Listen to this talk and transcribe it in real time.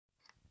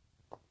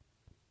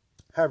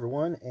Hi,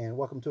 everyone, and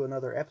welcome to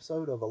another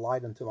episode of A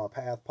Light Unto My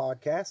Path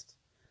podcast.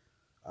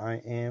 I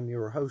am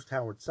your host,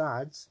 Howard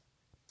Sides.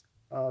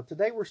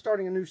 Today, we're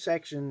starting a new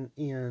section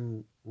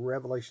in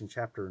Revelation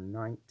chapter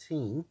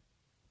 19,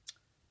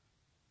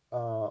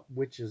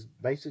 which is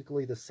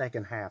basically the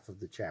second half of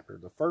the chapter.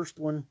 The first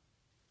one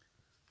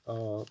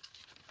of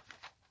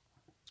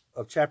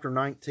chapter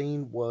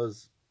 19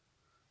 was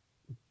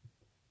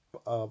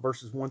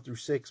verses 1 through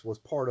 6 was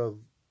part of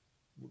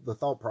the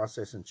thought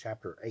process in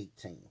chapter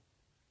 18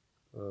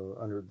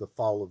 under the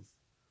fall of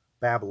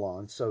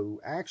Babylon. So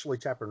actually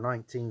chapter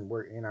 19,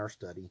 we're in our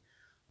study.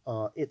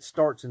 It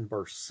starts in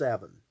verse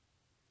 7.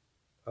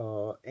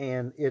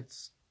 And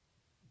it's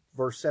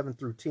verse 7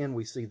 through 10,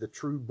 we see the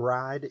true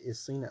bride is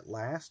seen at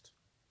last.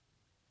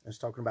 It's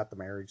talking about the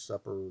marriage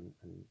supper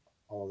and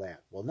all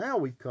that. Well, now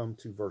we've come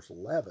to verse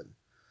 11.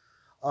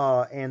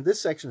 And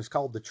this section is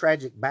called The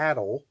Tragic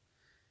Battle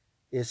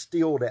is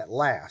Stilled at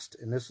Last.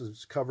 And this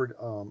is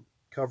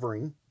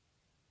covering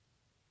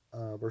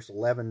verse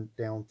 11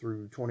 down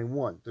through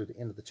 21, through the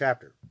end of the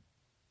chapter.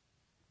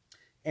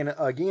 And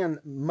again,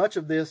 much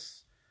of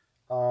this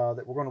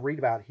that we're going to read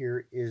about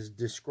here is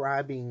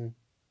describing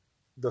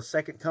the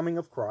second coming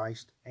of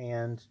Christ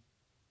and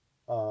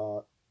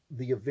the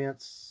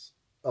events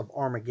of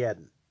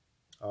Armageddon.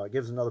 It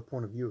gives another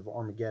point of view of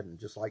Armageddon,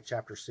 just like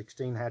chapter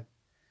 16 had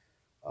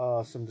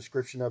some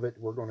description of it.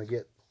 We're going to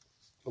get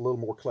a little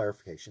more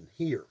clarification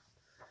here.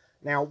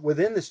 Now,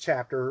 within this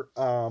chapter,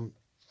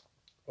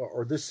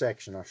 or this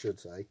section, I should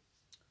say,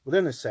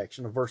 within this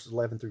section of verses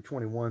 11 through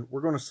 21,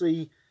 we're going to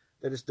see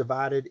that it's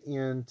divided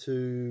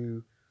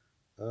into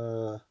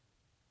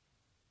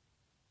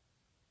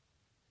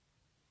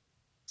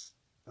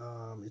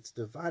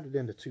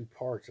two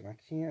parts, and I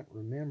can't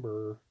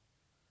remember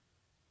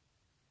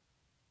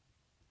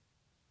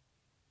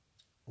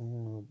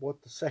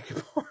what the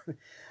second part.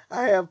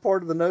 I have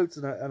part of the notes,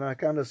 and I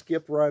kind of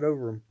skipped right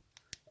over them.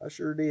 I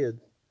sure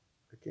did.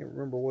 I can't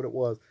remember what it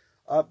was.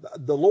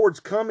 The Lord's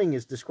coming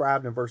is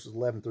described in verses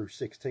 11 through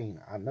 16.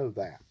 I know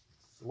that.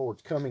 The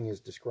Lord's coming is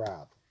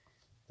described.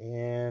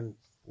 And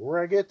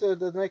where I get to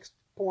the next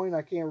point,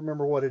 I can't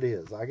remember what it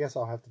is. I guess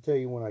I'll have to tell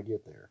you when I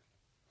get there.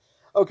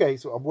 Okay,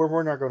 so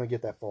we're not going to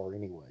get that far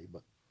anyway.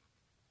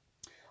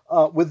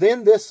 But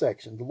within this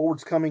section, the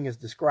Lord's coming is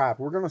described.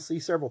 We're going to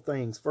see several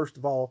things. First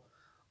of all,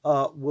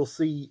 we'll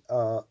see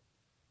the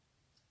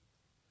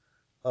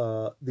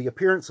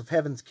appearance of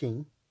Heaven's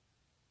King,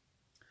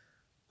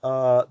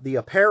 the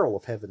apparel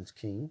of Heaven's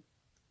King,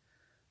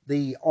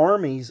 the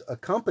armies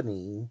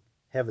accompanying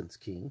Heaven's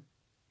King,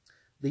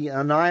 the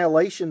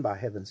annihilation by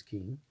Heaven's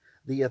King,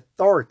 the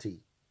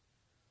authority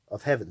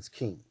of Heaven's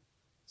King.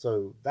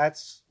 So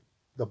that's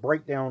the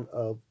breakdown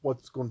of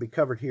what's going to be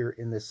covered here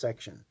in this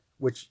section,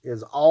 which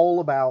is all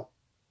about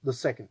the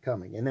second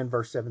coming. And then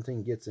verse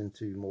 17 gets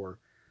into more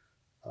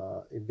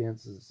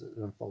events as it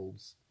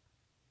unfolds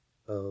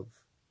of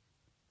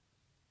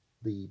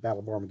the Battle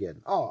of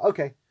Armageddon. Oh,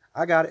 okay.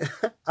 I got it.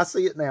 I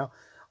see it now.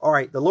 All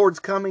right. The Lord's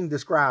coming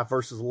described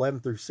verses 11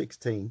 through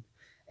 16.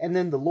 And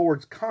then the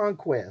Lord's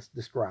conquest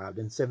described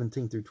in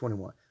 17 through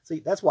 21.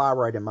 See, that's why I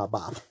write in my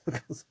Bible,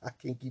 because I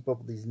can't keep up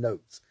with these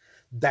notes.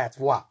 That's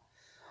why.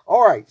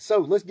 All right, so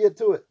let's get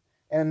to it.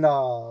 And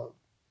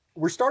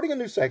we're starting a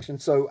new section,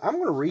 so I'm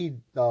going to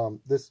read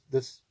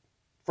this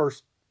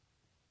first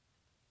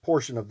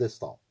portion of this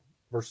thought,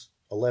 verse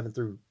 11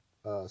 through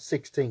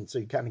 16, so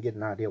you kind of get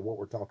an idea of what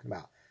we're talking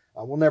about.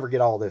 We'll never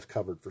get all this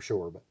covered for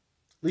sure, but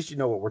at least you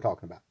know what we're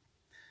talking about.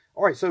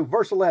 All right, so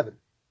verse 11.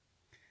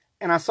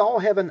 And I saw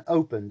heaven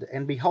opened,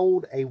 and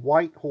behold, a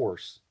white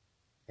horse,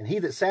 and he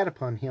that sat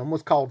upon him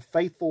was called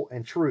Faithful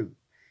and True,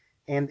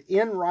 and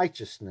in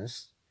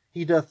righteousness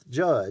he doth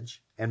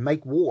judge and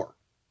make war.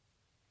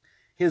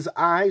 His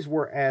eyes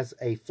were as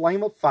a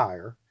flame of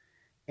fire,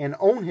 and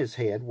on his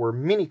head were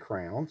many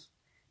crowns,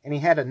 and he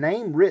had a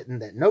name written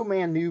that no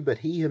man knew but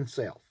he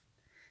himself.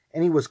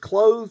 And he was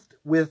clothed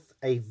with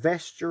a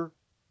vesture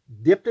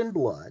dipped in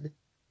blood,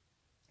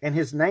 and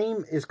his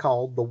name is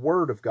called the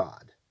Word of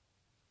God.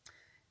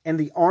 And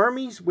the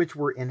armies which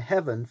were in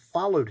heaven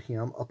followed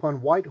him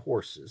upon white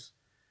horses,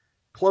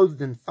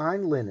 clothed in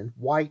fine linen,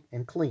 white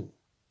and clean.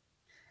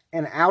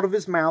 And out of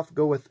his mouth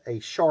goeth a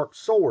sharp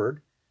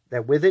sword,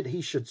 that with it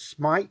he should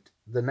smite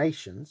the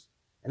nations,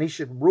 and he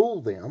should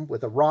rule them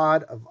with a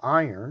rod of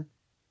iron.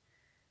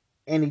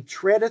 And he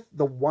treadeth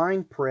the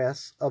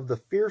winepress of the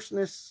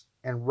fierceness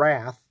and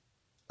wrath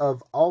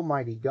of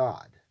Almighty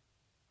God.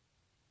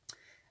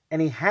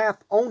 And he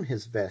hath on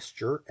his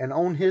vesture and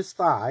on his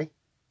thigh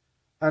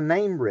a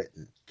name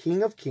written,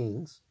 King of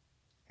Kings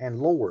and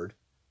Lord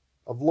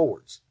of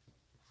Lords.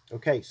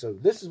 Okay, so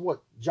this is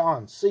what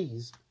John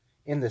sees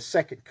in the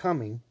second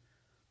coming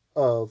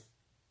of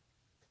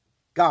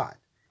God,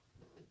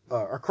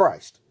 or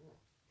Christ.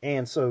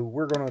 And so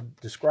we're going to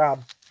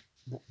describe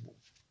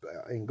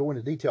and go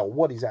into detail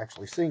what he's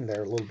actually seeing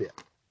there a little bit.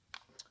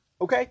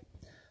 Okay,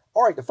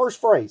 all right, the first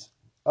phrase,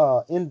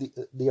 in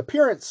the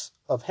appearance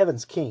of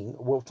Heaven's King,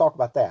 we'll talk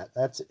about that.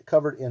 That's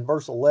covered in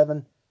verse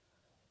 11,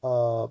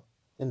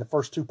 in the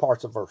first two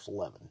parts of verse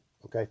 11,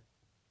 okay?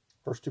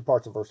 First two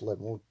parts of verse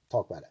 11. We'll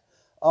talk about it.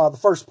 The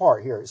first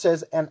part here, it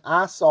says, "And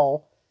I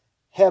saw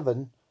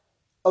heaven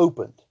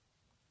opened."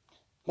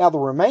 Now, the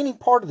remaining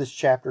part of this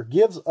chapter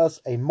gives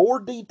us a more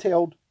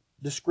detailed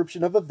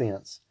description of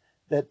events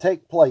that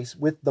take place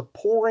with the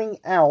pouring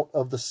out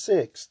of the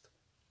sixth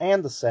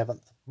and the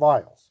seventh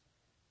vials,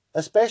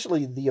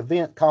 especially the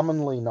event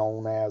commonly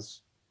known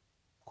as,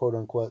 quote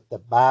unquote, the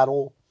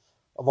Battle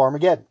of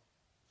Armageddon.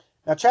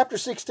 Now, chapter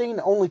 16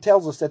 only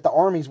tells us that the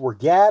armies were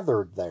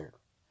gathered there,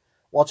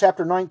 while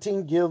chapter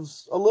 19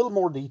 gives a little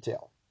more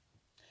detail.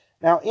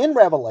 Now, in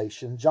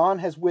Revelation, John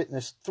has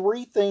witnessed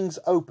three things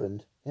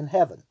opened in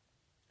heaven.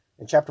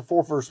 In chapter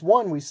 4, verse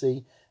 1, we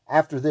see,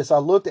 "After this I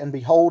looked, and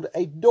behold,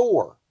 a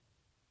door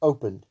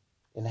opened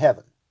in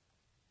heaven."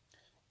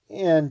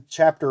 In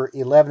chapter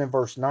 11 and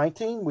verse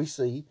 19, we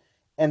see,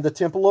 "And the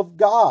temple of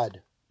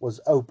God was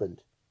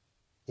opened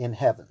in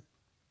heaven."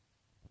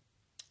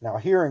 Now,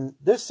 here in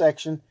this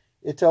section,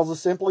 it tells us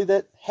simply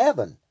that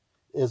heaven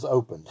is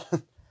opened.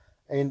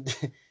 And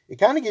it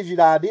kind of gives you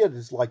the idea that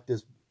it's like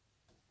this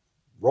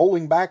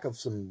rolling back of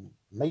some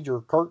major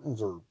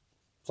curtains or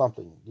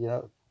something, you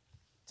know.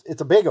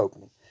 It's a big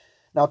opening.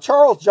 Now,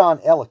 Charles John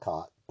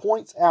Ellicott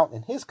points out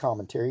in his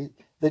commentary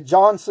that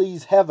John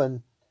sees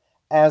heaven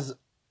as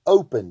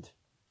opened,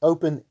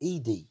 open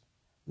ed,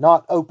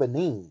 not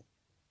opening,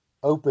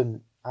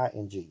 open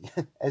ing,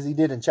 as he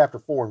did in chapter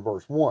 4 and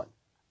verse 1.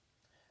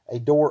 A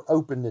door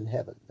opened in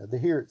heaven. Now,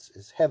 here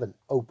it's heaven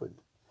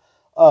opened.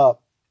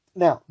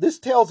 Now, this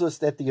tells us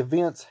that the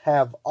events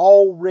have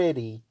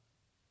already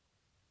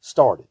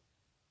started.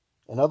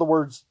 In other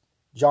words,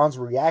 John's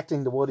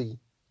reacting to what he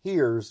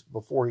hears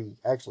before he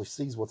actually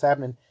sees what's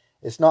happening.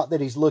 It's not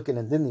that he's looking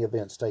and then the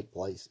events take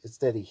place. It's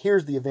that he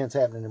hears the events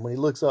happening, and when he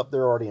looks up,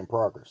 they're already in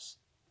progress.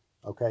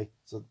 Okay,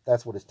 so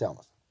that's what it's telling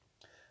us.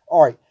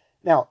 All right,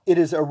 now, it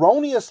is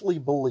erroneously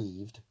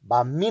believed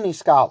by many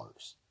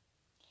scholars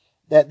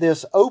that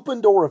this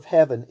open door of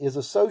heaven is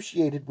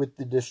associated with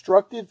the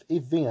destructive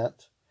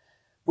event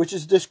which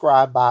is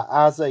described by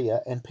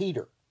Isaiah and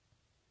Peter.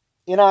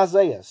 In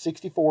Isaiah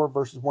 64,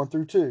 verses 1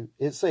 through 2,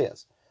 it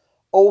says,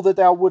 "Oh, that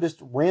thou wouldest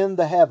rend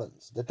the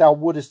heavens, that thou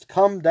wouldest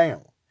come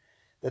down,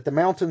 that the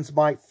mountains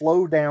might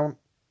flow down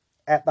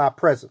at thy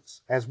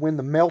presence, as when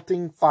the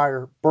melting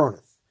fire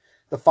burneth.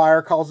 The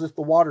fire causeth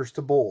the waters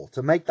to boil,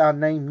 to make thy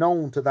name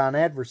known to thine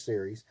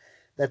adversaries,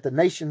 that the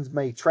nations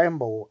may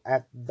tremble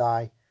at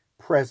thy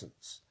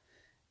presence."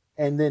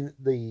 And then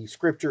the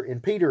scripture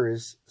in Peter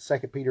is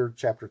 2 Peter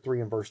chapter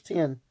 3 and verse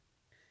 10.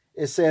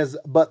 It says,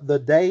 "But the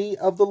day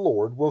of the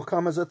Lord will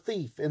come as a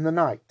thief in the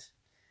night,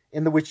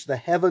 in the which the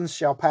heavens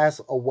shall pass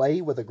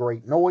away with a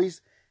great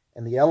noise,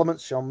 and the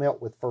elements shall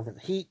melt with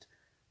fervent heat.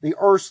 The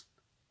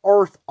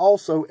earth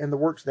also and the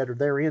works that are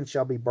therein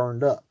shall be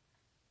burned up."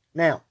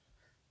 Now,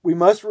 we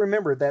must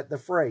remember that the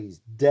phrase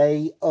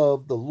 "day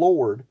of the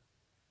Lord"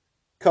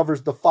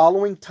 covers the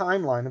following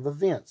timeline of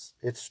events.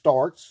 It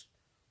starts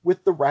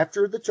with the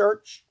rapture of the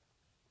church.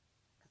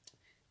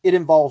 It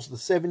involves the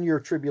 7-year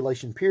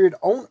tribulation period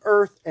on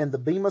earth and the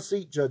Bema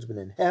Seat judgment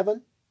in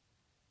heaven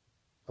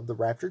of the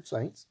raptured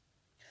saints.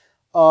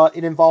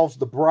 It involves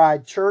the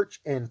bride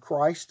church and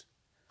Christ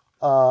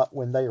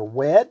when they are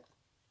wed.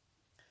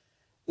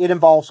 It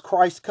involves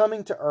Christ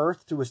coming to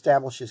earth to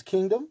establish his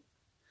kingdom,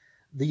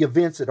 the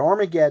events at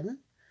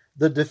Armageddon,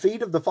 the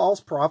defeat of the false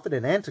prophet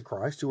and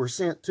Antichrist who are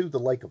sent to the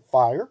lake of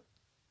fire,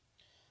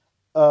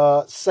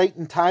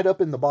 Satan tied up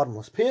in the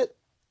bottomless pit,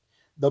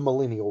 the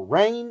millennial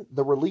reign,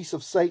 the release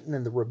of Satan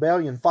and the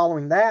rebellion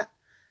following that,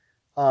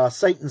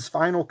 Satan's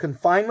final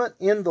confinement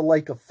in the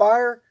lake of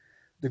fire,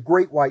 the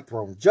great white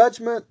throne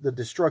judgment, the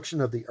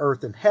destruction of the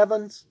earth and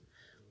heavens.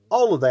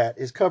 All of that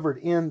is covered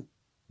in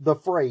the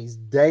phrase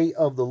 "day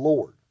of the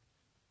Lord."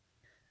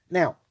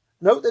 Now,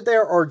 note that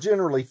there are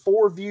generally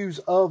 4 views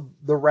of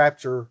the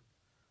rapture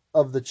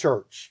of the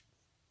church.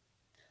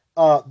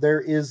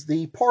 There is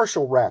the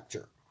partial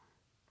rapture,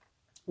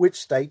 which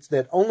states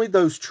that only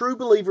those true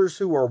believers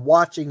who are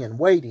watching and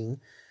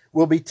waiting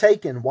will be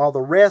taken, while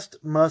the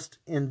rest must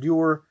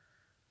endure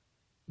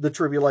the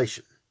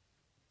tribulation.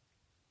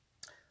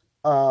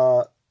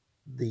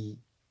 The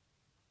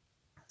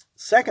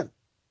second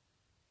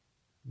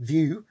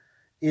view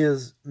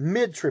is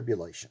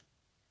mid-tribulation.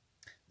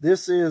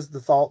 This is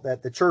the thought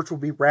that the church will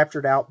be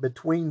raptured out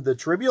between the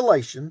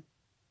tribulation,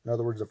 in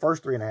other words, the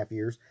first 3.5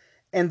 years,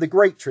 and the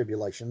great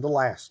tribulation, the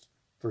last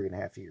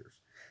 3.5 years.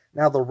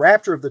 Now, the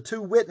rapture of the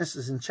 2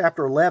 witnesses in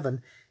chapter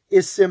 11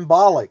 is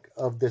symbolic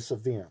of this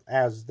event,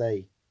 as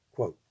they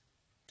quote.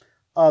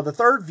 The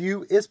third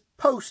view is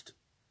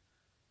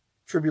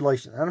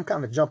post-tribulation. And I'm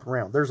kind of jumping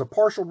around. There's a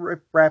partial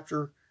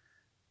rapture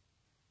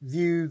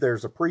view.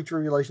 There's a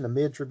pre-tribulation, a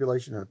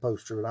mid-tribulation, and a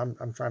post-tribulation.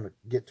 I'm trying to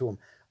get to them.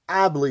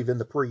 I believe in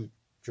the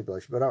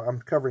pre-tribulation, but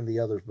I'm covering the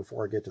others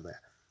before I get to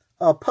that.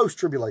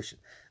 Post-tribulation.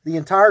 The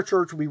entire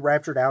church will be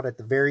raptured out at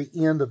the very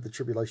end of the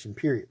tribulation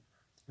period.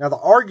 Now, the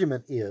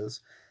argument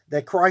is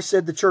that Christ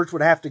said the church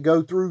would have to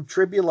go through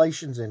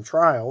tribulations and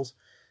trials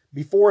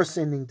before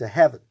ascending to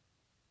heaven.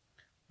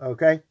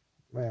 Okay?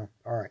 Well,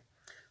 all right.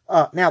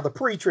 Now, the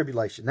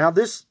pre-tribulation. Now,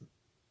 this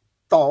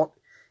thought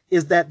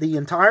is that the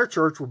entire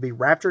church will be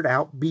raptured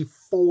out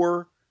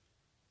before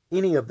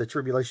any of the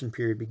tribulation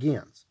period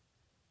begins.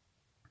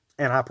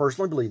 And I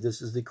personally believe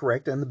this is the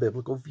correct and the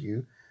biblical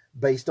view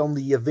based on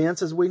the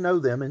events as we know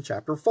them in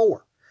chapter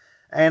 4.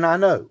 And I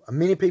know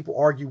many people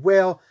argue,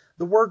 well,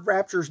 the word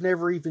rapture is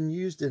never even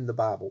used in the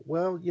Bible.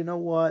 Well, you know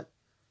what?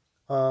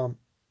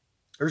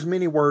 There's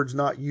many words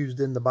not used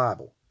in the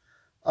Bible.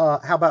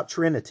 How about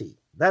Trinity?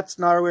 That's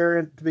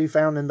nowhere to be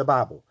found in the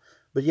Bible.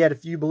 But yet,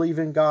 if you believe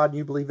in God, and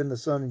you believe in the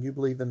Son, and you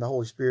believe in the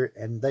Holy Spirit,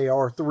 and they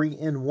are three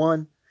in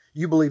one,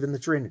 you believe in the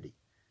Trinity.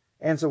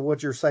 And so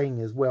what you're saying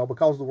is, well,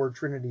 because the word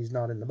Trinity is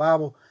not in the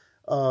Bible,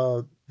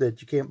 that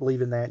you can't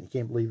believe in that, and you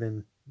can't believe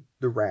in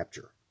the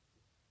rapture.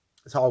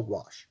 It's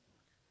hogwash.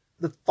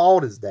 The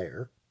thought is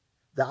there.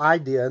 The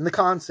idea and the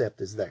concept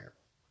is there.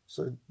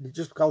 So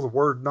just because a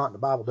word's not in the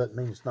Bible doesn't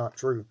mean it's not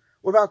true.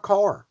 What about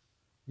car?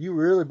 You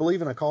really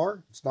believe in a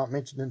car? It's not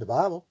mentioned in the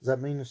Bible. Does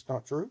that mean it's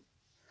not true?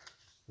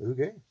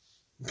 Okay.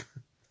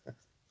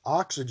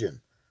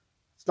 Oxygen.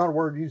 It's not a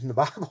word used in the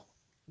Bible.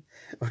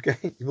 Okay.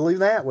 You believe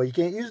that? Well, you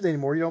can't use it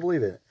anymore. You don't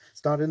believe in it.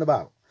 It's not in the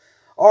Bible.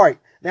 All right.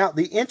 Now,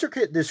 the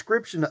intricate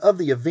description of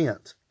the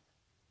event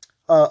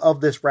of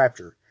this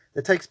rapture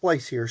that takes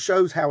place here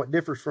shows how it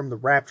differs from the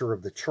rapture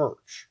of the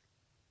church.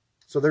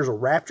 So there's a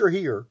rapture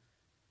here,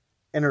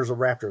 and there's a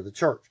rapture of the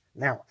church.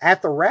 Now,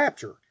 at the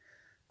rapture,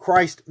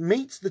 Christ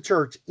meets the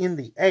church in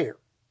the air.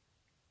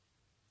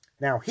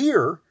 Now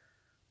here,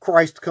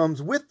 Christ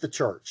comes with the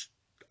church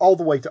all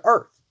the way to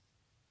earth.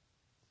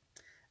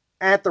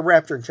 At the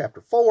rapture in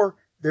chapter 4,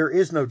 there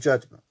is no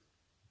judgment.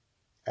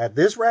 At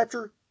this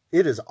rapture,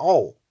 it is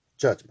all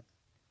judgment.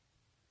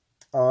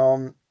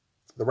 The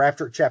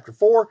rapture at chapter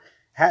 4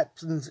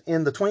 happens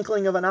in the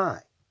twinkling of an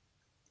eye.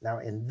 Now,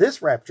 in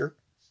this rapture,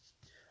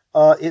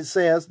 it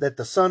says that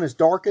the sun is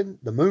darkened,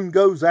 the moon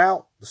goes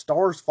out, the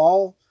stars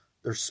fall,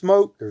 there's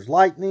smoke, there's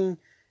lightning,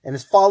 and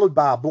is followed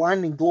by a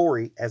blinding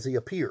glory as he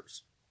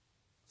appears.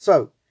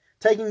 So,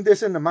 taking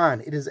this into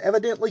mind, it is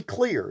evidently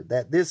clear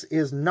that this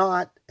is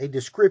not a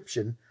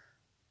description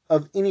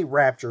of any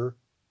rapture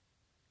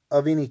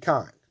of any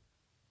kind.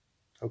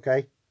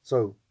 Okay?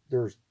 So,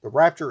 there's the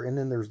rapture, and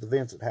then there's the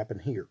events that happen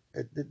here.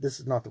 This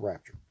is not the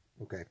rapture.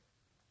 Okay?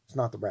 It's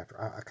not the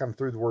rapture. I kind of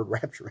threw the word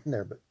rapture in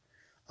there, but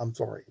I'm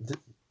sorry.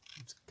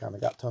 It's kind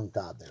of got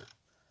tongue-tied there.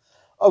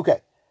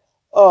 Okay.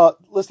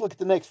 Let's look at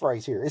the next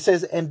phrase here. It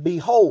says, and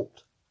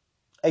behold,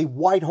 a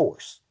white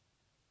horse.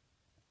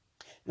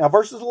 Now,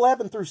 verses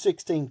 11 through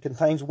 16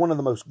 contains one of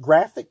the most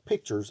graphic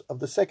pictures of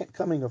the second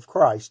coming of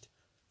Christ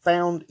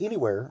found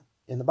anywhere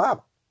in the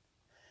Bible.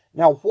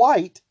 Now,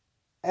 white,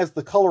 as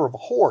the color of a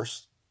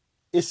horse,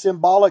 is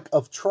symbolic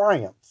of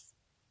triumph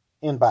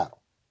in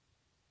battle.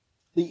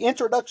 The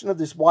introduction of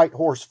this white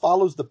horse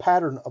follows the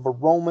pattern of a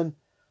Roman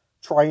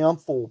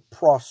triumphal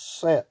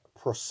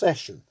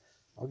procession.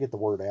 I'll get the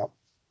word out.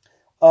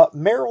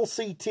 Merrill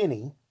C.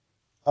 Tenney,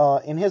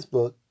 in his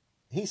book,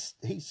 he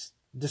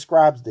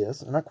describes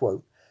this, and I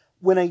quote,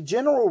 when a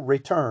general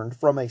returned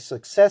from a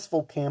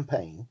successful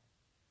campaign,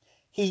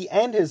 he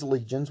and his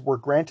legions were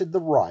granted the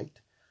right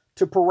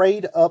to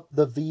parade up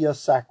the Via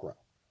Sacra,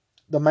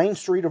 the main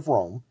street of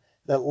Rome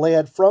that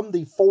led from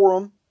the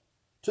Forum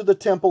to the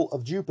Temple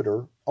of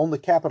Jupiter on the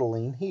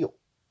Capitoline Hill.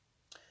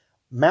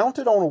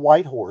 Mounted on a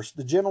white horse,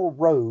 the general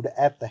rode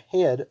at the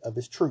head of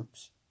his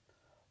troops,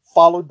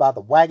 followed by the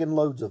wagon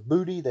loads of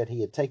booty that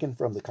he had taken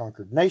from the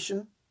conquered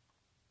nation,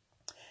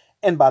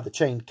 and by the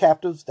chained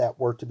captives that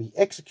were to be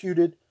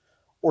executed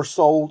or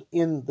sold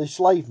in the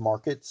slave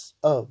markets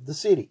of the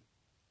city.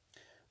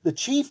 The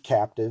chief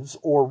captives,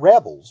 or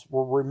rebels,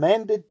 were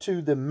remanded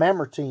to the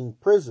Mamertine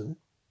prison,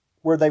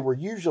 where they were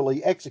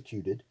usually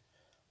executed,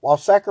 while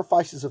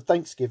sacrifices of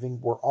thanksgiving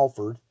were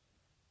offered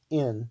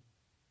in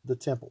the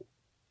temple.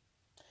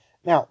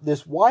 Now,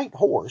 this white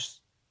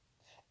horse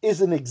is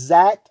an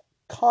exact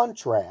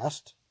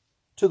contrast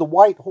to the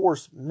white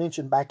horse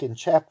mentioned back in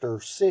chapter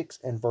 6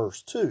 and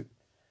verse 2,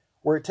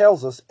 where it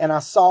tells us, and I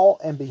saw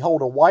and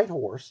behold a white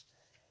horse,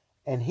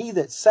 and he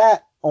that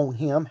sat on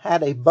him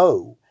had a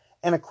bow,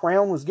 and a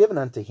crown was given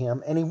unto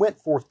him, and he went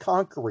forth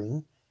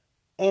conquering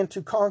and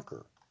to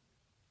conquer.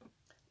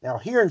 Now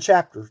here in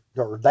chapter 6,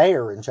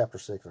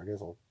 I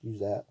guess I'll use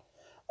that,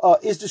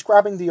 is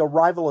describing the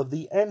arrival of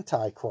the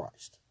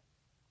Antichrist.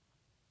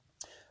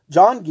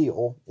 John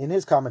Gill, in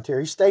his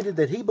commentary, stated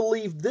that he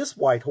believed this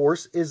white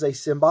horse is a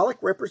symbolic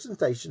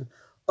representation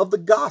of the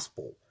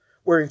gospel,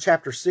 where in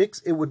chapter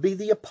 6 it would be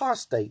the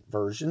apostate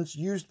versions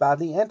used by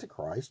the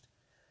Antichrist,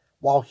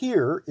 while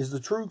here is the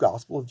true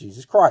gospel of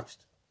Jesus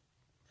Christ.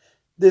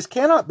 This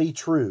cannot be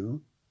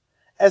true,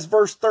 as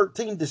verse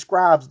 13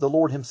 describes the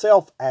Lord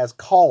himself as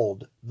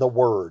called the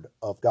Word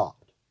of God.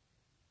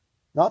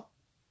 Not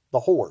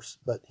the horse,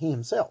 but he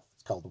himself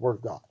is called the Word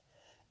of God.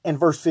 And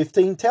verse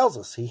 15 tells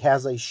us he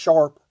has a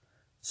sharp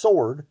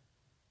sword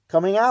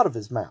coming out of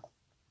his mouth.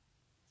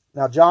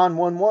 Now John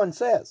 1:1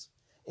 says,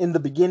 in the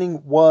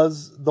beginning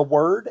was the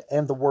Word,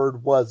 and the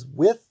Word was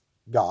with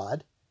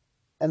God,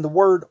 and the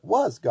Word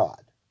was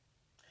God.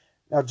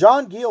 Now,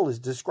 John Gill is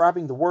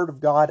describing the Word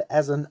of God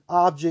as an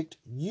object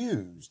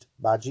used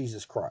by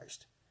Jesus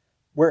Christ,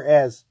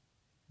 whereas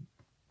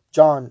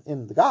John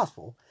in the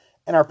Gospel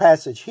and our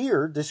passage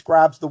here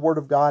describes the Word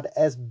of God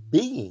as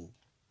being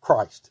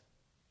Christ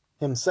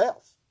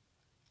himself.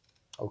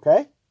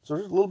 Okay? So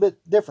there's a little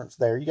bit difference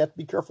there. You got to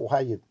be careful how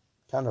you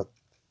kind of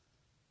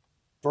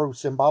throw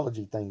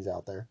symbology things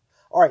out there.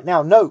 All right,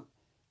 now note,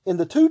 in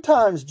the 2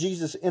 times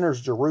Jesus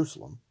enters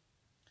Jerusalem,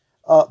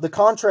 the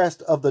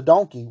contrast of the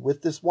donkey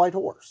with this white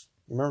horse.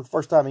 You remember the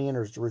first time he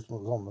enters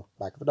Jerusalem was on the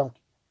back of a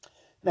donkey.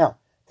 Now,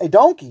 a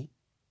donkey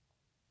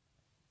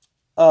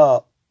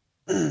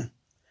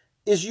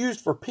is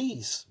used for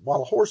peace,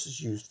 while a horse is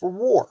used for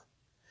war.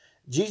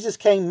 Jesus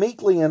came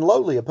meekly and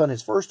lowly upon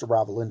his first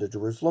arrival into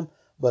Jerusalem,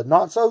 but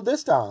not so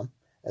this time,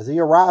 as he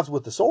arrives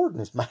with the sword in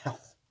his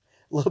mouth.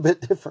 A little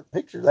bit different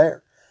picture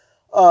there.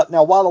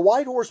 Now, while the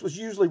white horse was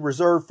usually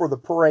reserved for the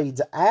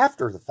parades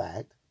after the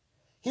fact,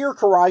 here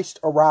Christ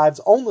arrives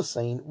on the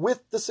scene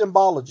with the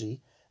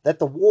symbology that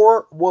the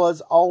war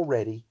was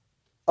already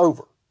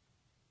over.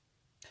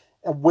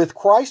 And with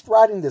Christ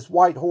riding this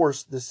white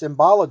horse, the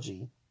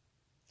symbology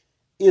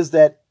is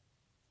that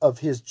of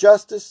his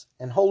justice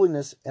and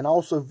holiness, and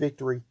also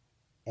victory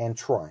and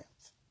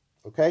triumph.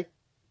 Okay?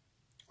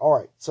 All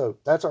right, so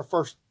that's our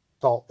first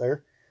thought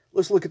there.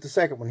 Let's look at the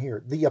second one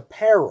here. The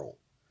apparel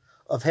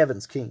of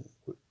heaven's king.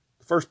 The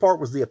first part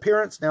was the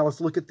appearance. Now let's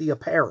look at the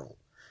apparel.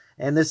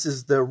 And this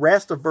is the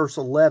rest of verse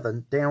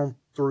 11 down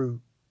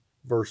through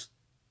verse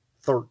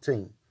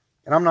 13.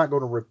 And I'm not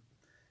going to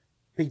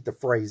repeat the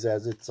phrase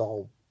as it's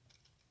all,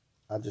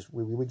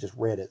 we just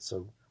read it.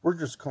 So we're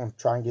just going to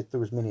try and get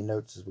through as many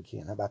notes as we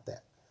can. How about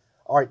that?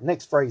 All right,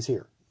 next phrase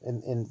here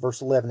in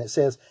verse 11. It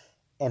says,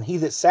 and he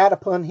that sat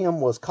upon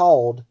him was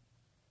called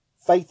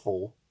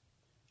faithful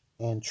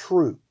and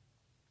true.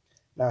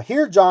 Now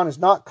here John is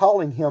not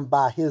calling him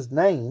by his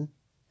name,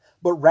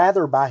 but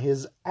rather by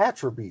his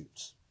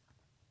attributes.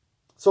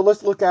 So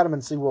let's look at him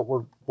and see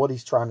what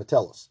he's trying to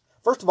tell us.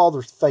 First of all,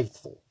 there's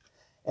faithful.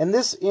 And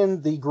this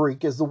in the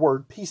Greek is the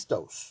word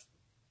pistos.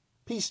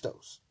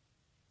 Pistos.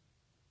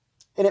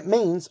 And it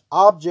means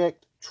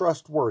object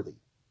trustworthy.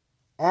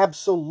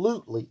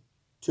 Absolutely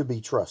to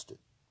be trusted.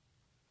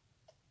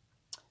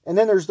 And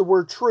then there's the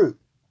word true.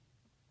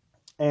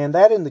 And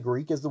that in the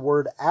Greek is the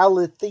word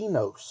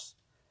alethenos.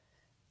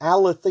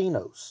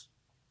 Alethenos.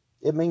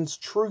 It means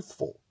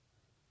truthful.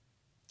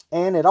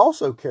 And it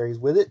also carries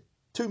with it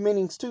 2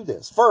 meanings to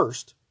this.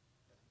 First,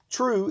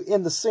 true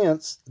in the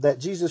sense that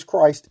Jesus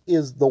Christ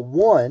is the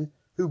one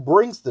who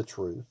brings the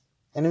truth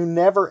and who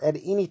never at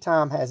any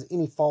time has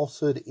any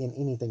falsehood in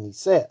anything he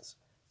says.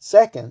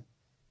 Second,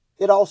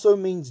 it also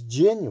means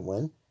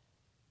genuine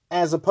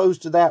as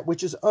opposed to that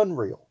which is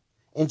unreal.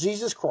 In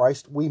Jesus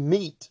Christ, we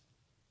meet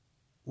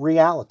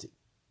reality.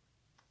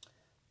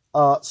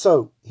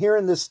 So here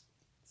in this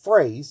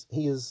phrase,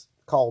 he is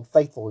called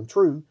faithful and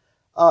true.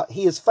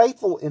 He is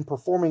faithful in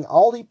performing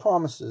all he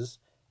promises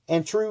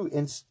and true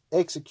in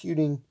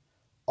executing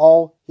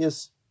all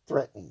his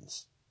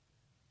threatenings.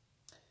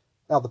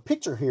 Now the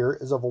picture here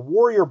is of a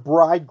warrior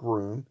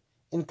bridegroom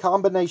in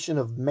combination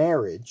of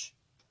marriage,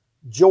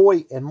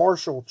 joy, and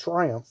martial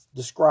triumph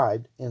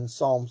described in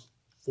Psalms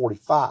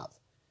 45.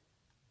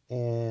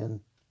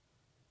 And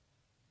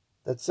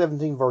that's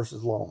 17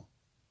 verses long.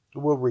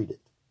 We'll read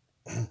it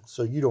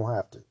so you don't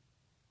have to.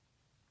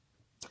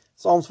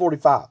 Psalms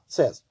 45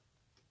 says,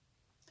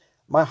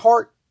 my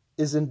heart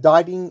is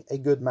inditing a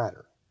good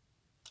matter.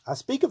 I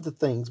speak of the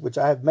things which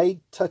I have made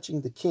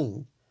touching the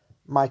king.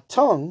 My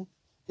tongue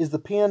is the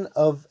pen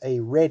of a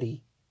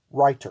ready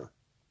writer.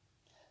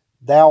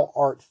 Thou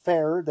art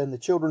fairer than the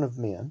children of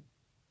men.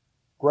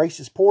 Grace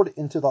is poured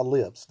into thy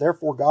lips.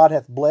 Therefore God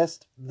hath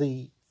blessed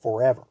thee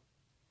forever.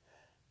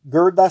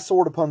 Gird thy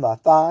sword upon thy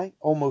thigh,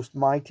 O most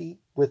mighty,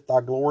 with thy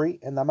glory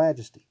and thy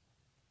majesty.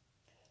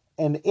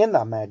 And in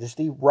thy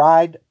majesty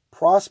ride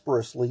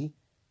prosperously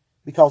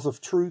because of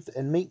truth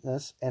and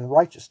meekness and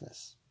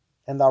righteousness.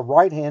 And thy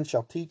right hand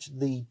shall teach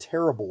thee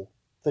terrible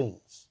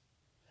things.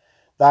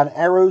 Thine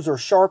arrows are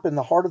sharp in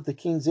the heart of the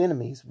king's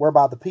enemies,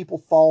 whereby the people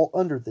fall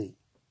under thee.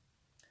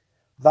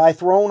 Thy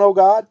throne, O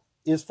God,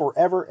 is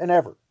forever and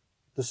ever.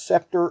 The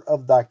scepter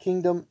of thy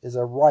kingdom is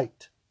a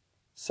right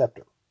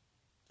scepter.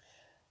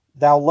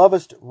 Thou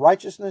lovest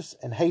righteousness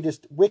and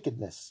hatest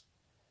wickedness.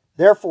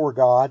 Therefore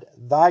God,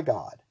 thy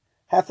God,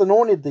 hath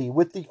anointed thee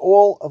with the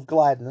oil of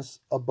gladness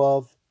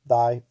above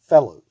thy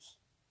fellows.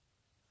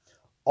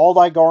 All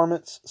thy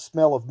garments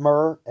smell of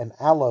myrrh and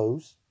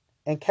aloes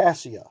and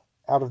cassia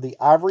out of the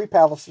ivory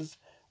palaces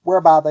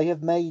whereby they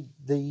have made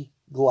thee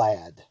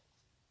glad.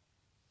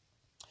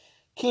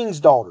 King's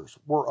daughters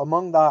were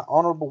among thy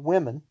honorable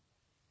women.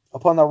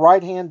 Upon thy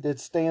right hand did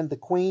stand the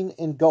queen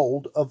in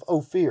gold of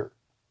Ophir.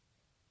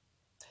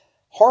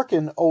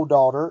 Hearken, O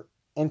daughter,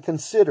 and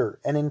consider,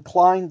 and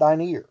incline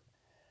thine ear.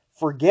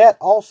 Forget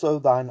also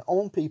thine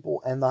own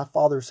people and thy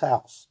father's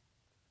house.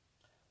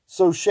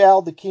 So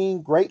shall the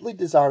king greatly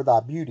desire thy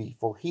beauty,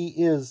 for he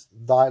is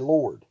thy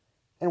Lord,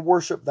 and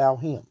worship thou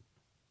him.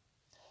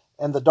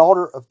 And the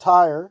daughter of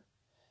Tyre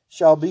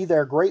shall be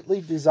there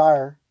greatly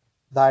desire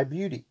thy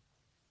beauty.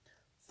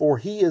 For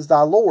he is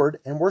thy Lord,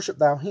 and worship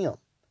thou him.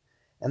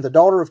 And the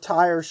daughter of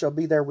Tyre shall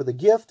be there with a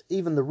gift,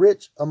 even the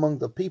rich among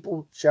the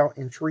people shall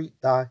entreat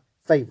thy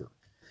favor.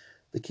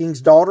 The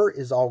king's daughter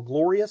is all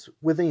glorious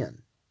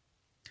within.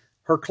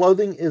 Her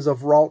clothing is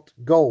of wrought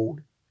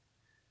gold.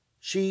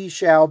 She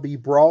shall be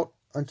brought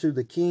unto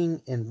the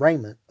king in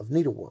raiment of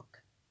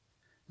needlework.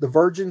 The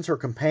virgins, her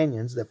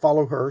companions, that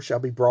follow her, shall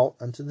be brought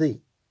unto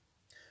thee.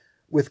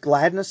 With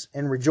gladness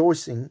and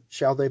rejoicing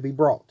shall they be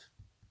brought.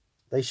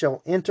 They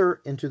shall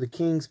enter into the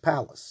king's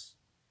palace.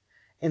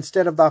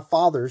 Instead of thy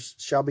fathers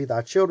shall be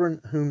thy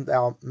children, whom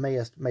thou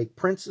mayest make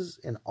princes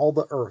in all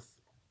the earth.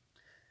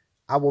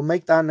 I will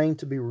make thy name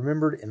to be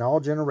remembered in all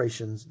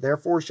generations.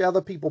 Therefore shall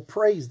the people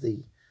praise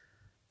thee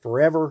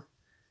forever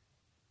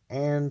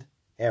and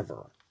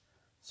ever.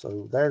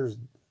 So there's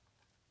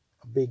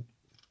a big,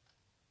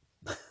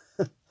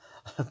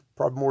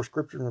 probably more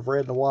scripture than I've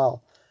read in a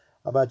while.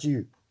 How about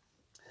you?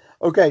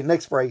 Okay,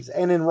 next phrase.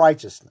 And in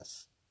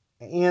righteousness.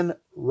 In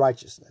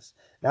righteousness.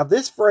 Now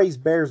this phrase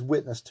bears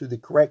witness to the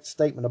correct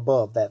statement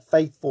above, that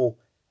faithful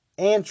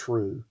and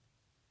true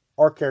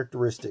are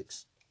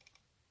characteristics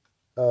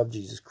of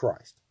Jesus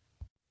Christ.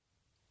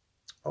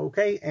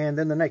 Okay, and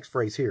then the next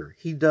phrase here.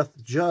 He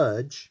doth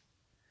judge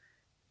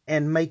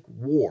and make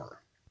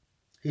war.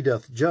 He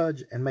doth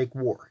judge and make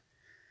war.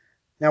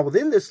 Now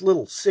within this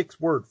little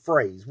 6-word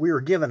phrase, we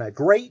are given a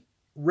great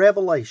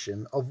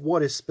revelation of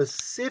what is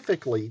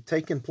specifically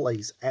taking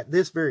place at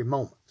this very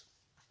moment.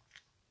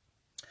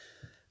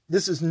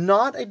 This is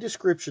not a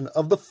description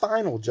of the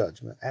final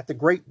judgment at the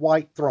great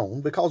white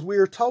throne, because we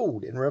are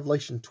told in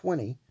Revelation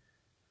 20,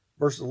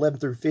 verses 11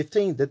 through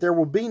 15, that there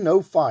will be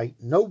no fight,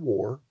 no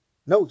war,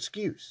 no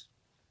excuse.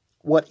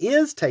 What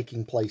is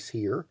taking place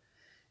here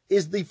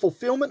is the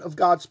fulfillment of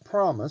God's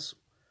promise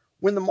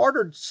when the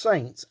martyred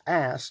saints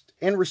asked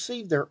and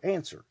received their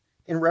answer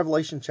in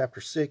Revelation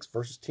chapter 6,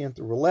 verses 10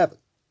 through 11.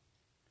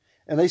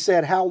 And they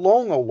said, How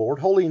long, O Lord,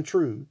 holy and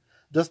true,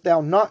 dost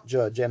thou not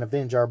judge and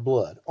avenge our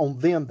blood on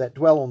them that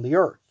dwell on the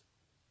earth?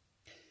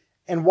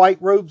 And white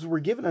robes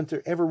were given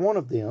unto every one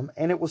of them,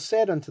 and it was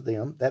said unto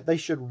them that they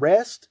should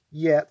rest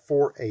yet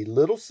for a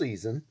little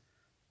season,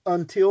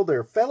 until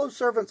their fellow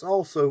servants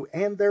also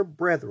and their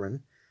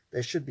brethren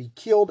that should be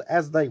killed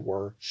as they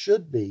were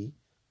should be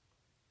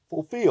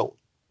fulfilled.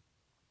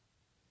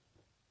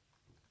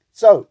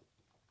 So,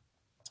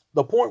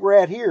 the point we're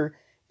at here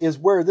is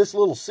where this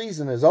little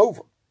season is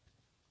over.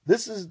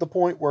 This is the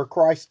point where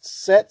Christ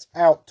sets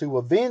out to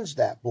avenge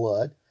that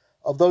blood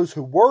of those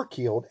who were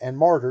killed and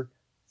martyred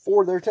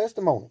for their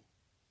testimony.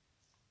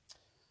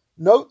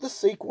 Note the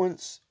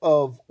sequence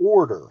of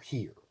order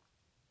here.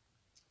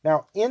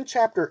 Now, in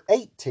chapter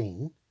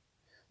 18,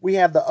 we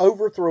have the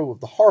overthrow of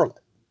the harlot.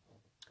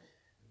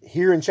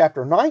 Here in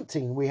chapter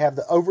 19, we have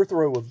the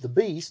overthrow of the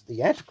beast,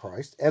 the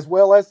Antichrist, as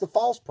well as the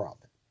false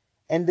prophet.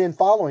 And then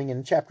following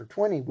in chapter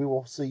 20, we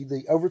will see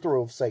the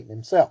overthrow of Satan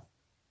himself.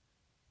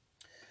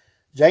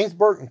 James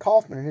Burton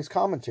Kaufman, in his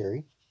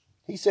commentary,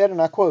 he said,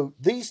 and I quote,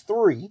 These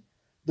three,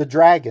 the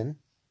dragon,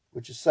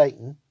 which is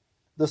Satan,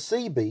 the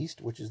sea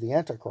beast, which is the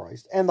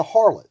Antichrist, and the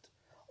harlot,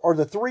 are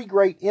the three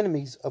great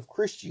enemies of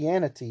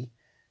Christianity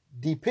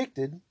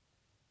depicted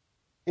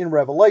in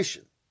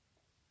Revelation.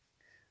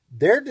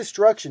 Their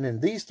destruction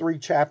in these 3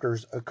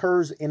 chapters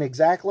occurs in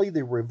exactly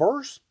the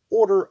reverse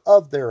order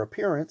of their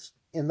appearance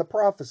in the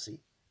prophecy,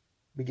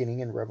 beginning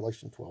in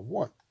Revelation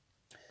 12:1.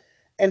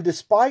 And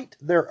despite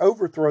their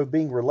overthrow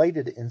being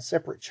related in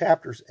separate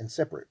chapters and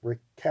separate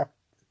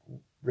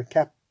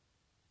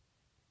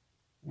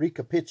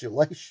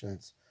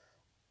recapitulations,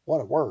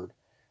 what a word,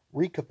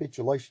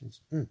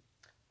 recapitulations,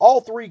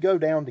 all 3 go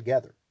down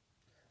together.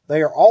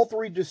 They are all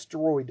 3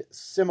 destroyed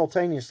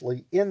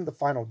simultaneously in the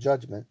final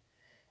judgment,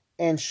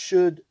 and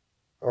should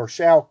or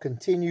shall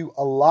continue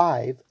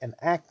alive and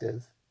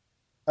active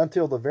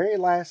until the very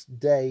last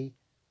day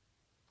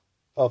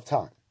of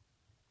time.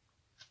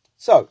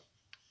 So,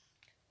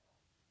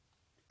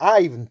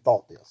 I even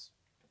thought this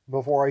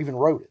before I even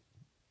wrote it.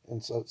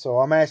 And so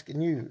I'm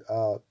asking you,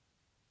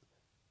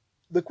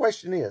 the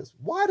question is,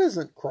 why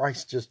doesn't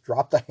Christ just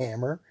drop the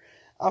hammer?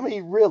 I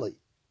mean, really,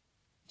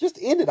 just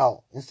end it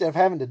all instead of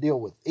having to deal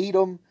with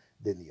Edom,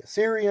 then the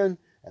Assyrian,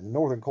 and the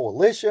Northern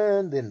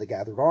Coalition, then the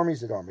gathered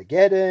armies at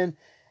Armageddon,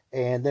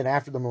 and then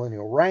after the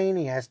millennial reign,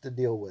 he has to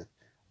deal with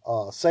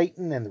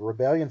Satan and the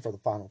rebellion for the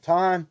final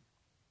time.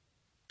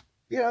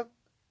 You know,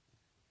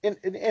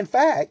 in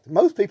fact,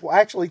 most people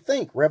actually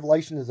think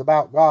Revelation is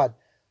about God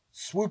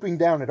swooping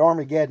down at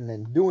Armageddon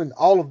and doing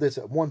all of this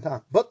at one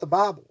time. But the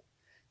Bible,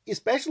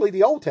 especially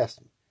the Old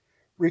Testament,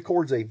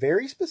 records a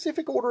very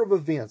specific order of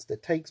events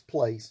that takes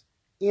place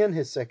in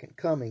his second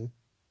coming,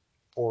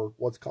 or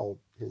what's called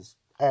his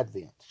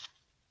advent.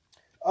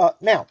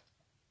 Now,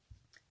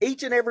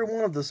 each and every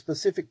one of the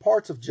specific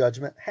parts of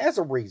judgment has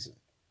a reason.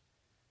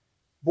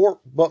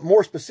 But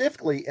more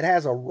specifically, it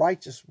has a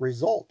righteous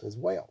result as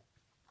well.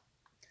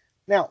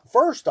 Now,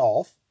 first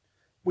off,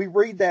 we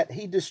read that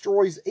he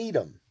destroys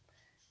Edom.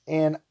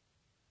 And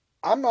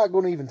I'm not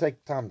going to even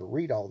take the time to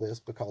read all this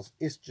because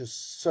it's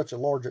just such a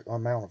large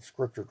amount of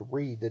scripture to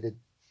read that it'd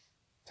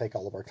take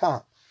all of our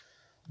time.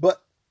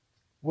 But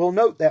we'll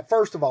note that,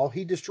 first of all,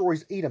 he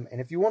destroys Edom. And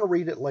if you want to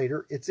read it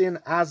later, it's in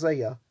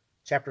Isaiah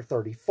chapter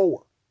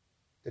 34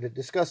 that it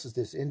discusses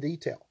this in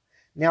detail.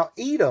 Now,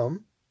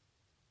 Edom,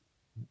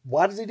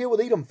 why does he deal with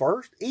Edom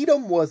first?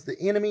 Edom was the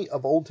enemy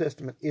of Old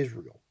Testament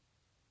Israel.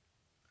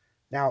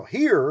 Now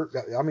here,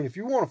 I mean, if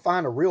you want to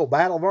find a real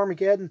battle of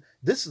Armageddon,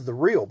 this is the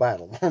real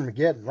battle of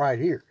Armageddon right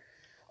here.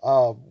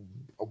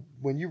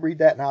 When you read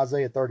that in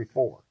Isaiah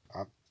 34,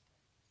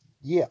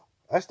 yeah,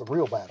 that's the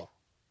real battle.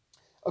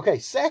 Okay,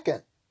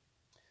 second,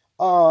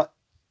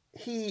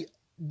 he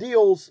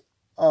deals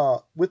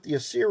with the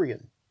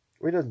Assyrian.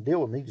 Well, he doesn't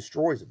deal with him, he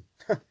destroys him.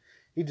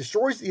 He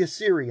destroys the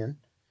Assyrian,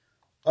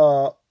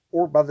 or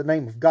by the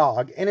name of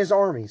Gog, and his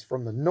armies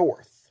from the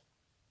north.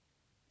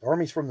 The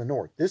armies from the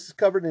north. This is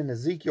covered in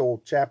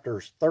Ezekiel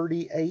chapters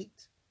 38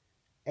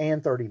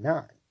 and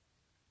 39.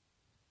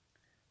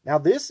 Now,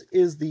 this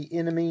is the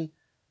enemy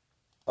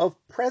of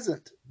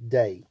present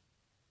day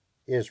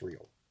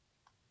Israel.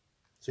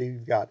 So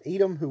you've got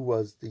Edom, who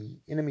was the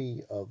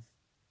enemy of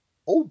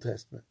Old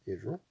Testament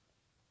Israel.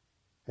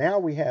 Now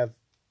we have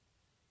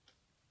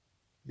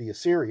the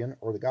Assyrian,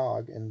 or the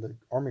Gog, and the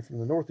army from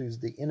the north, who's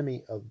the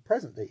enemy of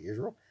present day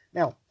Israel.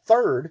 Now,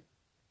 third,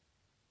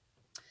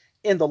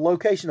 in the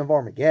location of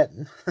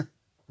Armageddon,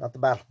 not the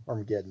battle of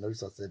Armageddon,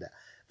 notice I said that,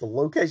 the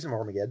location of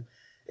Armageddon,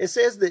 it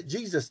says that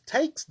Jesus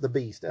takes the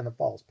beast and the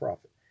false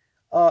prophet.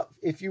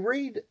 If you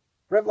read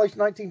Revelation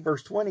 19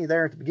 verse 20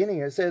 there at the beginning,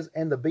 it says,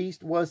 and the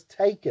beast was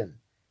taken,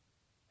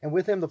 and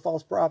with him the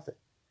false prophet.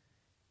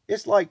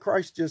 It's like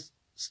Christ just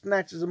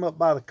snatches them up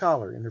by the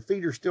collar, and their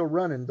feet are still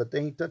running, but they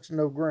ain't touching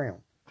no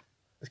ground.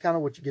 That's kind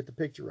of what you get the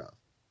picture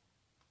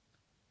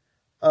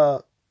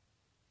of.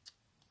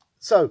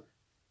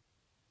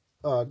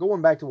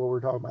 Going back to what we were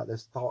talking about,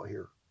 this thought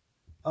here.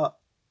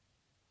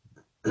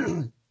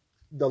 The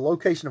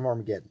location of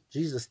Armageddon.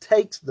 Jesus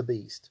takes the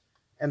beast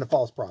and the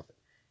false prophet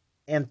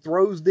and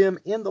throws them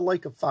in the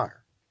lake of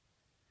fire.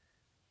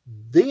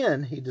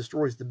 Then he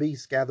destroys the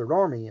beast's gathered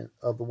army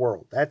of the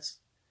world. That's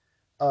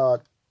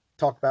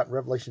talked about in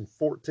Revelation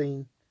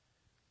 14,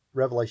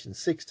 Revelation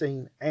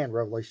 16, and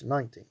Revelation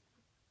 19.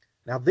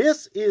 Now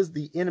this is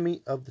the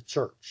enemy of the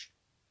church.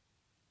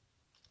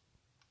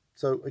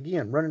 So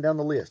again, running down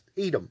the list.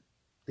 Edom,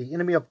 the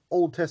enemy of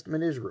Old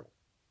Testament Israel.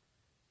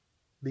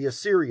 The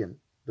Assyrian,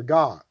 the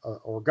Gog,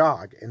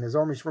 Gog, and his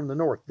armies from the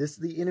north. This is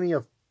the enemy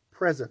of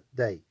present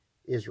day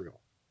Israel.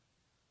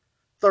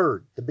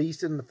 Third, the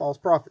beast and the false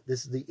prophet.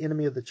 This is the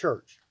enemy of the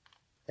church.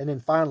 And then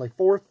finally,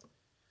 fourth,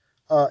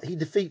 he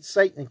defeats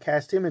Satan and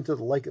casts him into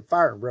the lake of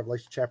fire in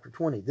Revelation chapter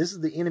 20. This is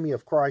the enemy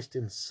of Christ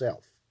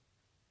himself.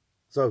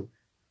 So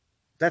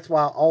that's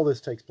why all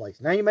this takes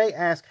place. Now you may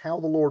ask how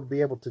the Lord will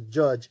be able to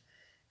judge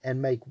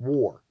and make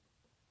war.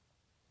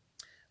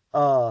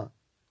 The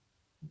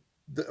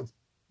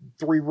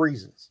three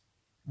reasons.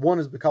 One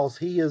is because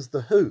he is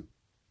the who.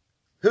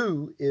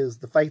 Who is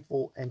the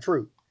faithful and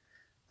true.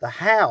 The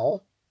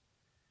how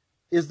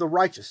is the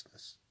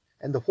righteousness.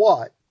 And the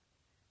what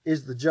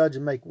is the judge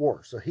and make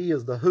war. So he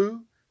is the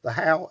who, the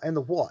how, and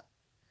the what.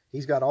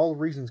 He's got all the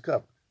reasons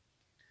covered.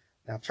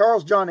 Now,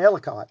 Charles John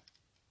Ellicott,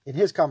 in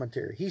his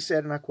commentary, he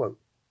said, and I quote,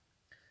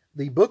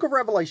 "The book of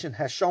Revelation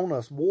has shown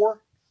us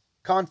war,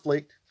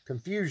 conflict,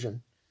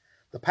 confusion,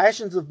 the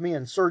passions of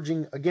men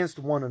surging against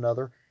one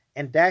another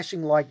and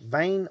dashing like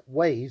vain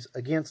waves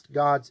against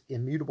God's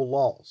immutable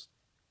laws.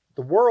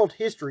 The world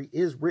history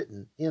is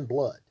written in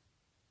blood.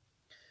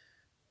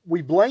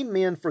 We blame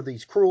men for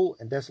these cruel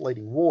and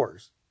desolating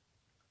wars.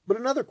 But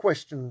another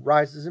question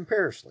rises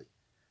imperiously.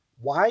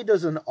 Why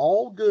does an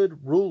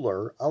all-good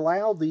ruler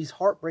allow these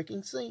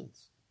heartbreaking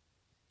scenes?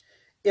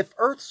 If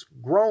earth's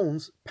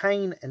groans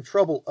pain and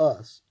trouble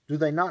us, do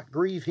they not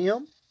grieve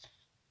him?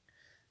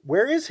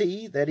 Where is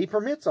he that he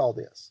permits all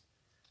this?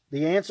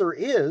 The answer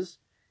is,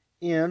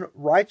 in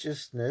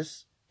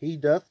righteousness he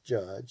doth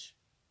judge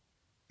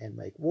and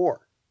make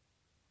war."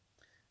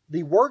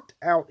 The worked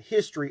out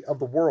history of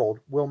the world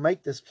will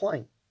make this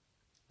plain.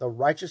 The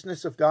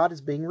righteousness of God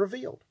is being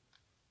revealed.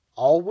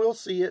 All will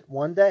see it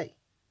one day.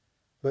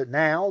 But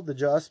now the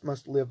just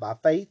must live by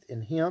faith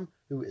in him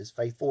who is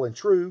faithful and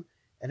true,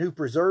 and who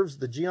preserves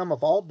the gem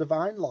of all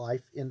divine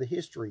life in the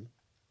history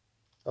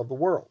of the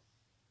world.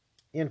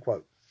 End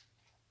quote.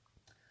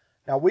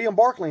 Now, William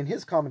Barclay, in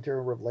his commentary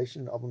on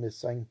Revelation on this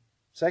same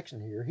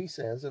section here, he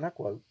says, and I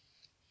quote,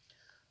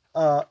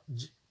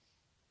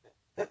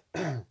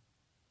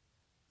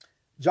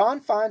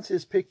 John finds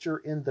his picture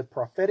in the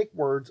prophetic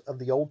words of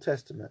the Old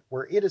Testament,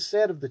 where it is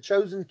said of the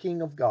chosen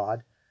king of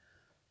God,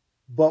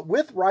 "But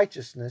with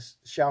righteousness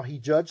shall he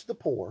judge the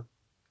poor,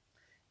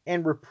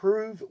 and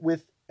reprove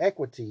with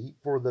equity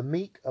for the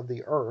meek of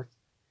the earth,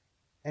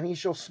 and he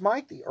shall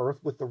smite the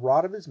earth with the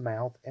rod of his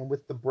mouth, and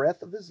with the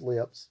breath of his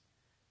lips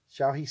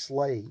shall he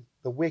slay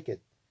the wicked."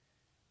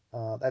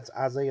 That's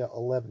Isaiah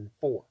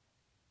 11:4.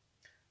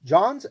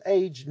 John's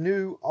age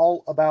knew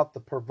all about the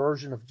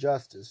perversion of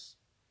justice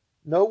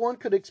No one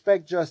could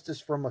expect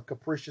justice from a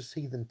capricious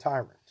heathen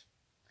tyrant.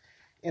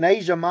 In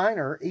Asia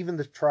Minor, even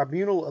the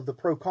tribunal of the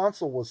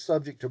proconsul was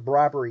subject to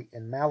bribery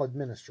and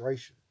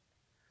maladministration.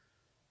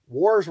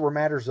 Wars were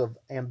matters of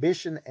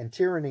ambition and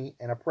tyranny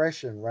and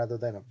oppression rather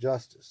than of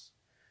justice.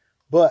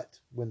 But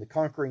when the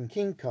conquering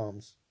king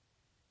comes,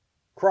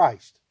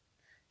 Christ,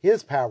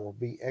 his power will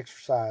be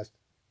exercised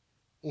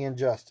in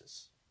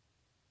justice.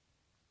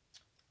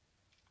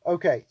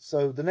 Okay,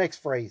 so the next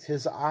phrase,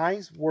 his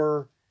eyes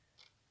were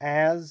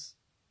as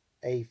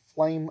a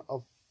flame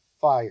of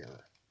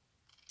fire.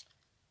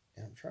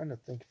 And I'm trying to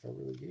think if I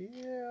really,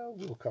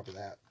 we'll cover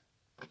that.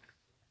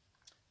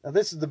 Now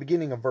this is the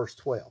beginning of verse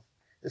 12.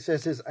 It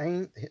says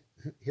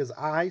his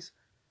eyes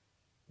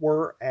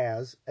were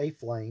as a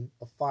flame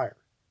of fire.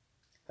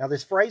 Now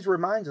this phrase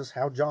reminds us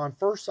how John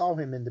first saw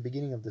him in the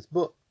beginning of this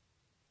book.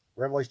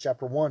 Revelation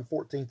chapter 1,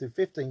 14 through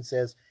 15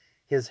 says,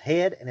 his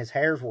head and his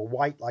hairs were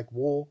white like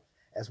wool,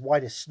 as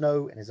white as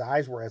snow, and his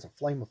eyes were as a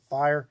flame of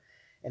fire,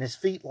 and his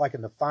feet like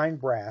unto fine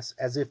brass,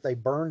 as if they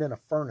burned in a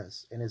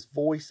furnace, and his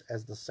voice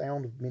as the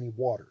sound of many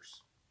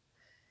waters.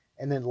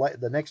 And then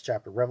the next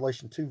chapter,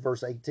 Revelation 2,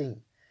 verse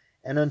 18.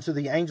 And unto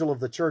the angel of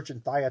the church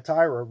in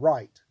Thyatira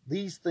write,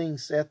 these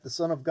things saith the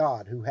Son of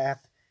God, who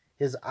hath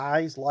his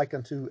eyes like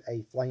unto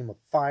a flame of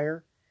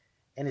fire,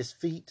 and his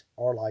feet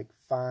are like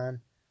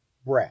fine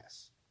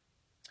brass.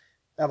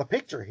 Now the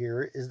picture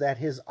here is that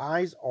his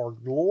eyes are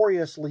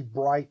gloriously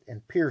bright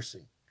and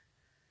piercing,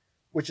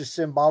 which is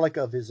symbolic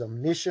of his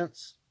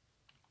omniscience.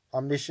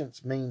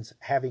 Omniscience means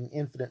having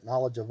infinite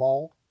knowledge of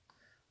all.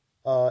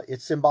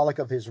 It's symbolic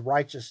of his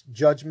righteous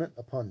judgment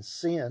upon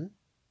sin.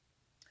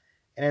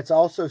 And it's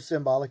also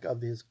symbolic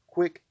of his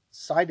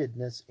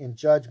quick-sightedness in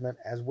judgment,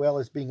 as well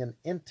as being an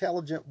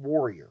intelligent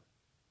warrior.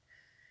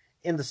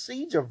 In the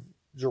siege of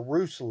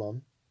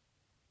Jerusalem,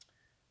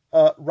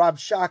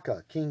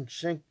 Rabshakeh, King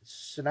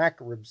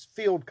Sennacherib's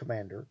field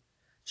commander,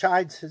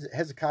 chides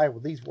Hezekiah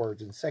with these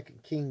words in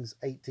 2 Kings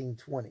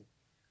 18:20.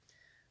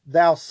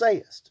 Thou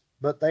sayest,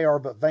 but they are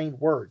but vain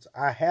words.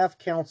 I have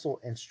counsel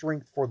and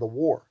strength for the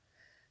war.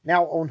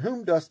 Now on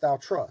whom dost thou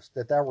trust,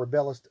 that thou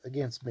rebellest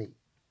against me?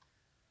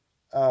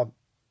 Poor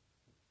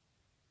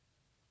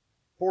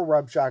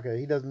Rabshakeh,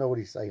 he doesn't know what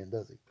he's saying,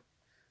 does he?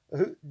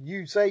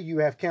 You say you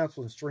have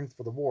counsel and strength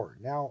for the war.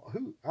 Now,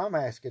 I'm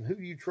asking, who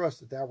do you trust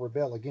that thou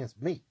rebel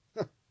against me?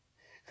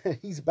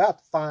 He's about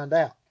to find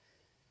out.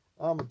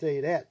 I'm going to tell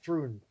you that,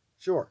 true and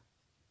sure.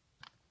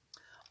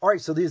 All right,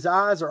 so these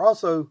eyes are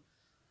also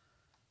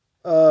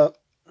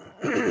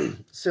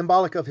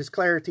symbolic of his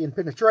clarity and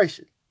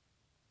penetration.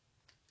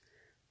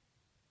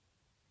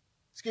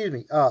 Excuse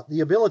me. The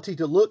ability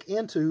to look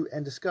into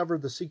and discover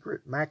the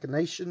secret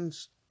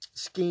machinations,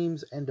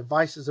 schemes, and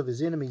devices of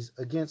his enemies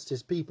against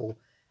his people,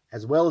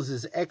 as well as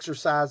his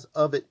exercise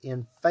of it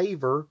in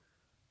favor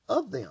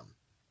of them.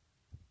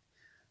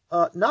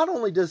 Not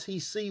only does he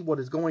see what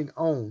is going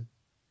on,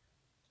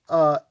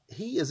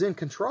 he is in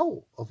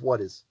control of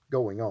what is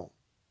going on.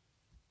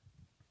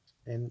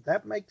 And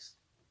that makes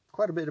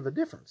quite a bit of a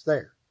difference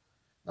there.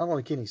 Not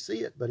only can he see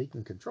it, but he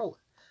can control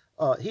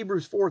it.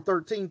 Hebrews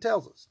 4:13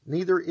 tells us,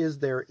 neither is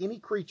there any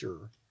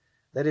creature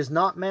that is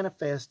not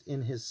manifest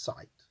in his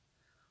sight,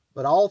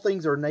 but all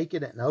things are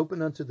naked and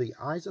open unto the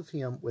eyes of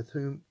him with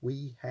whom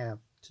we have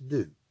to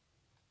do.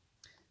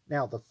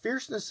 Now, the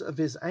fierceness of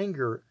his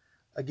anger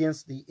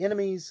against the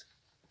enemies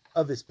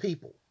of his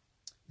people,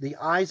 the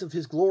eyes of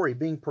his glory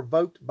being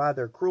provoked by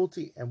their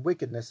cruelty and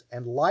wickedness,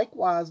 and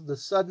likewise the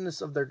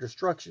suddenness of their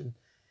destruction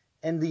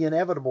and the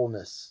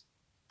inevitableness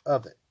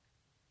of it.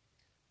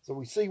 So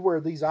we see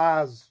where these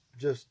eyes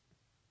just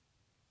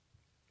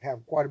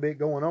have quite a bit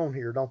going on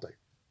here, don't they?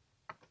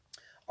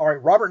 All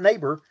right, Robert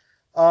Neighbor,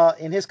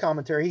 in his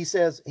commentary, he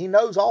says, he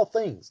knows all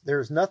things.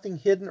 There is nothing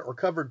hidden or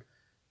covered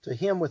to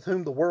him with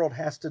whom the world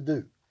has to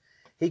do.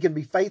 He can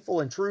be faithful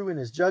and true in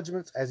his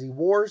judgments as he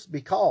wars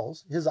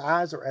because his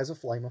eyes are as a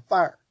flame of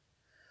fire.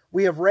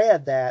 We have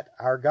read that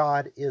our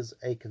God is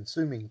a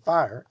consuming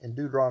fire in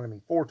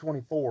Deuteronomy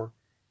 4:24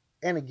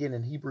 and again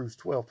in Hebrews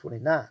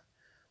 12:29.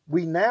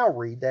 We now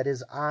read that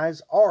his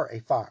eyes are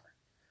a fire.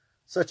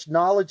 Such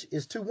knowledge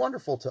is too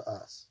wonderful to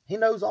us. He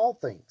knows all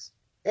things,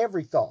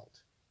 every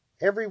thought,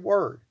 every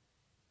word,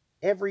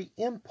 every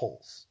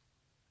impulse.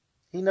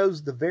 He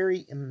knows the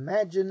very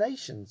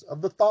imaginations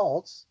of the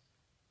thoughts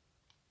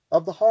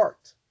of the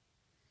heart.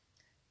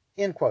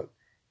 End quote.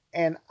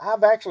 And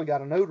I've actually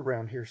got a note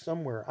around here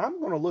somewhere. I'm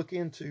going to look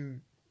into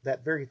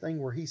that very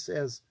thing where he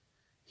says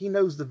he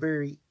knows the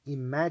very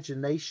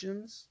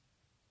imaginations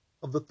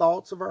of the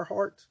thoughts of our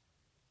heart.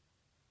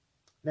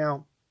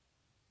 Now,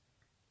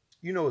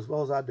 you know as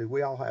well as I do,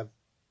 we all have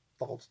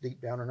thoughts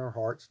deep down in our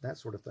hearts and that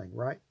sort of thing,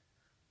 right?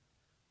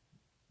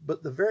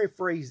 But the very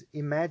phrase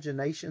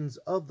imaginations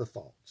of the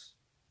thoughts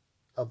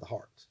of the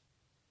heart,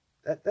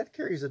 that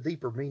carries a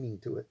deeper meaning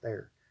to it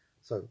there.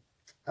 So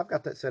I've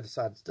got that set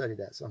aside to study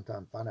that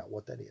sometime, find out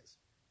what that is.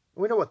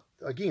 We know what,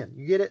 again,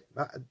 you get it?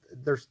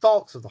 There's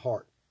thoughts of the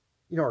heart,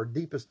 our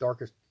deepest,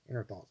 darkest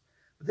inner thoughts.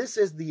 But this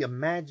is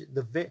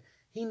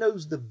he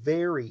knows the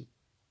very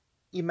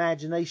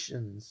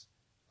imaginations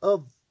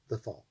of the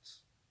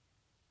thoughts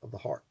of the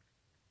heart.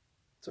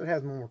 So it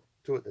has more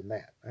to it than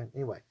that.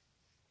 Anyway,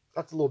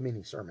 that's a little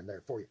mini sermon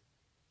there for you.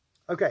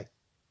 Okay.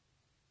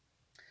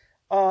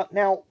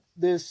 Now,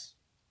 this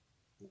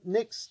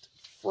next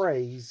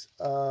phrase,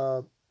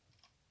 I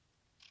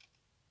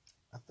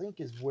think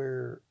is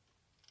where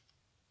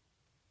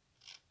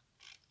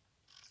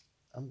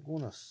I'm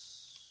going to...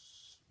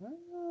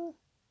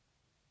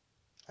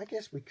 I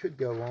guess we could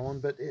go on,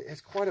 but it's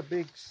quite a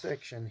big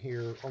section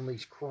here on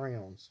these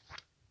crowns.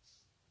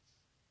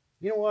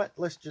 You know what?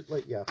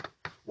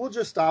 We'll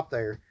just stop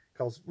there,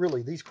 because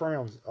really these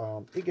crowns,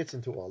 it gets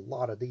into a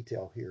lot of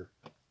detail here.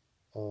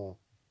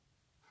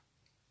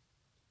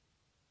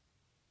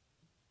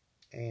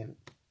 And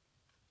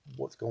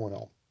what's going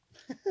on.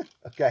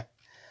 Okay.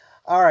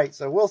 All right,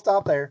 so we'll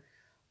stop there.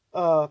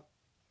 And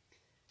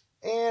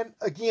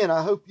again,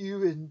 I hope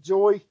you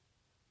enjoy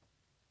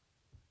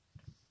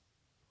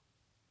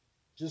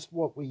just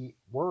what we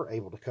were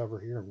able to cover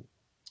here in,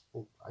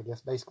 I guess,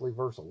 basically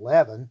verse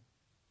 11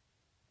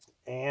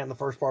 and the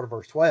first part of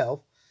verse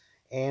 12.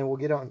 And we'll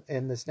get on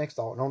in this next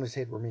thought, and on his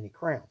head were many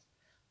crowns.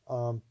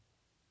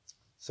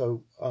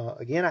 So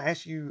again, I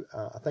ask you,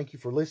 I thank you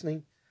for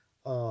listening.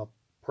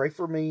 Pray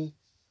for me.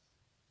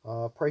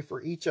 Pray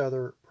for each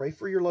other. Pray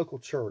for your local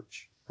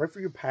church. Pray for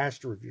your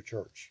pastor of your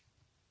church.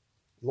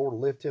 Lord,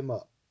 lift him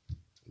up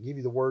and give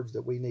you the words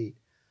that we need.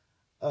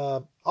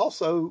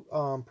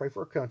 Also, pray for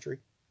our country,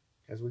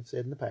 as we've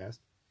said in the past.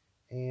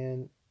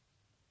 And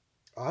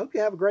I hope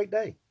you have a great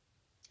day.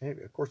 And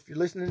of course, if you're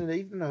listening in the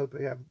evening, I hope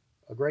you have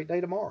a great day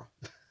tomorrow.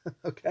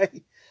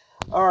 Okay?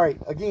 All right.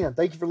 Again,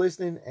 thank you for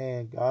listening,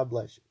 and God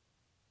bless you.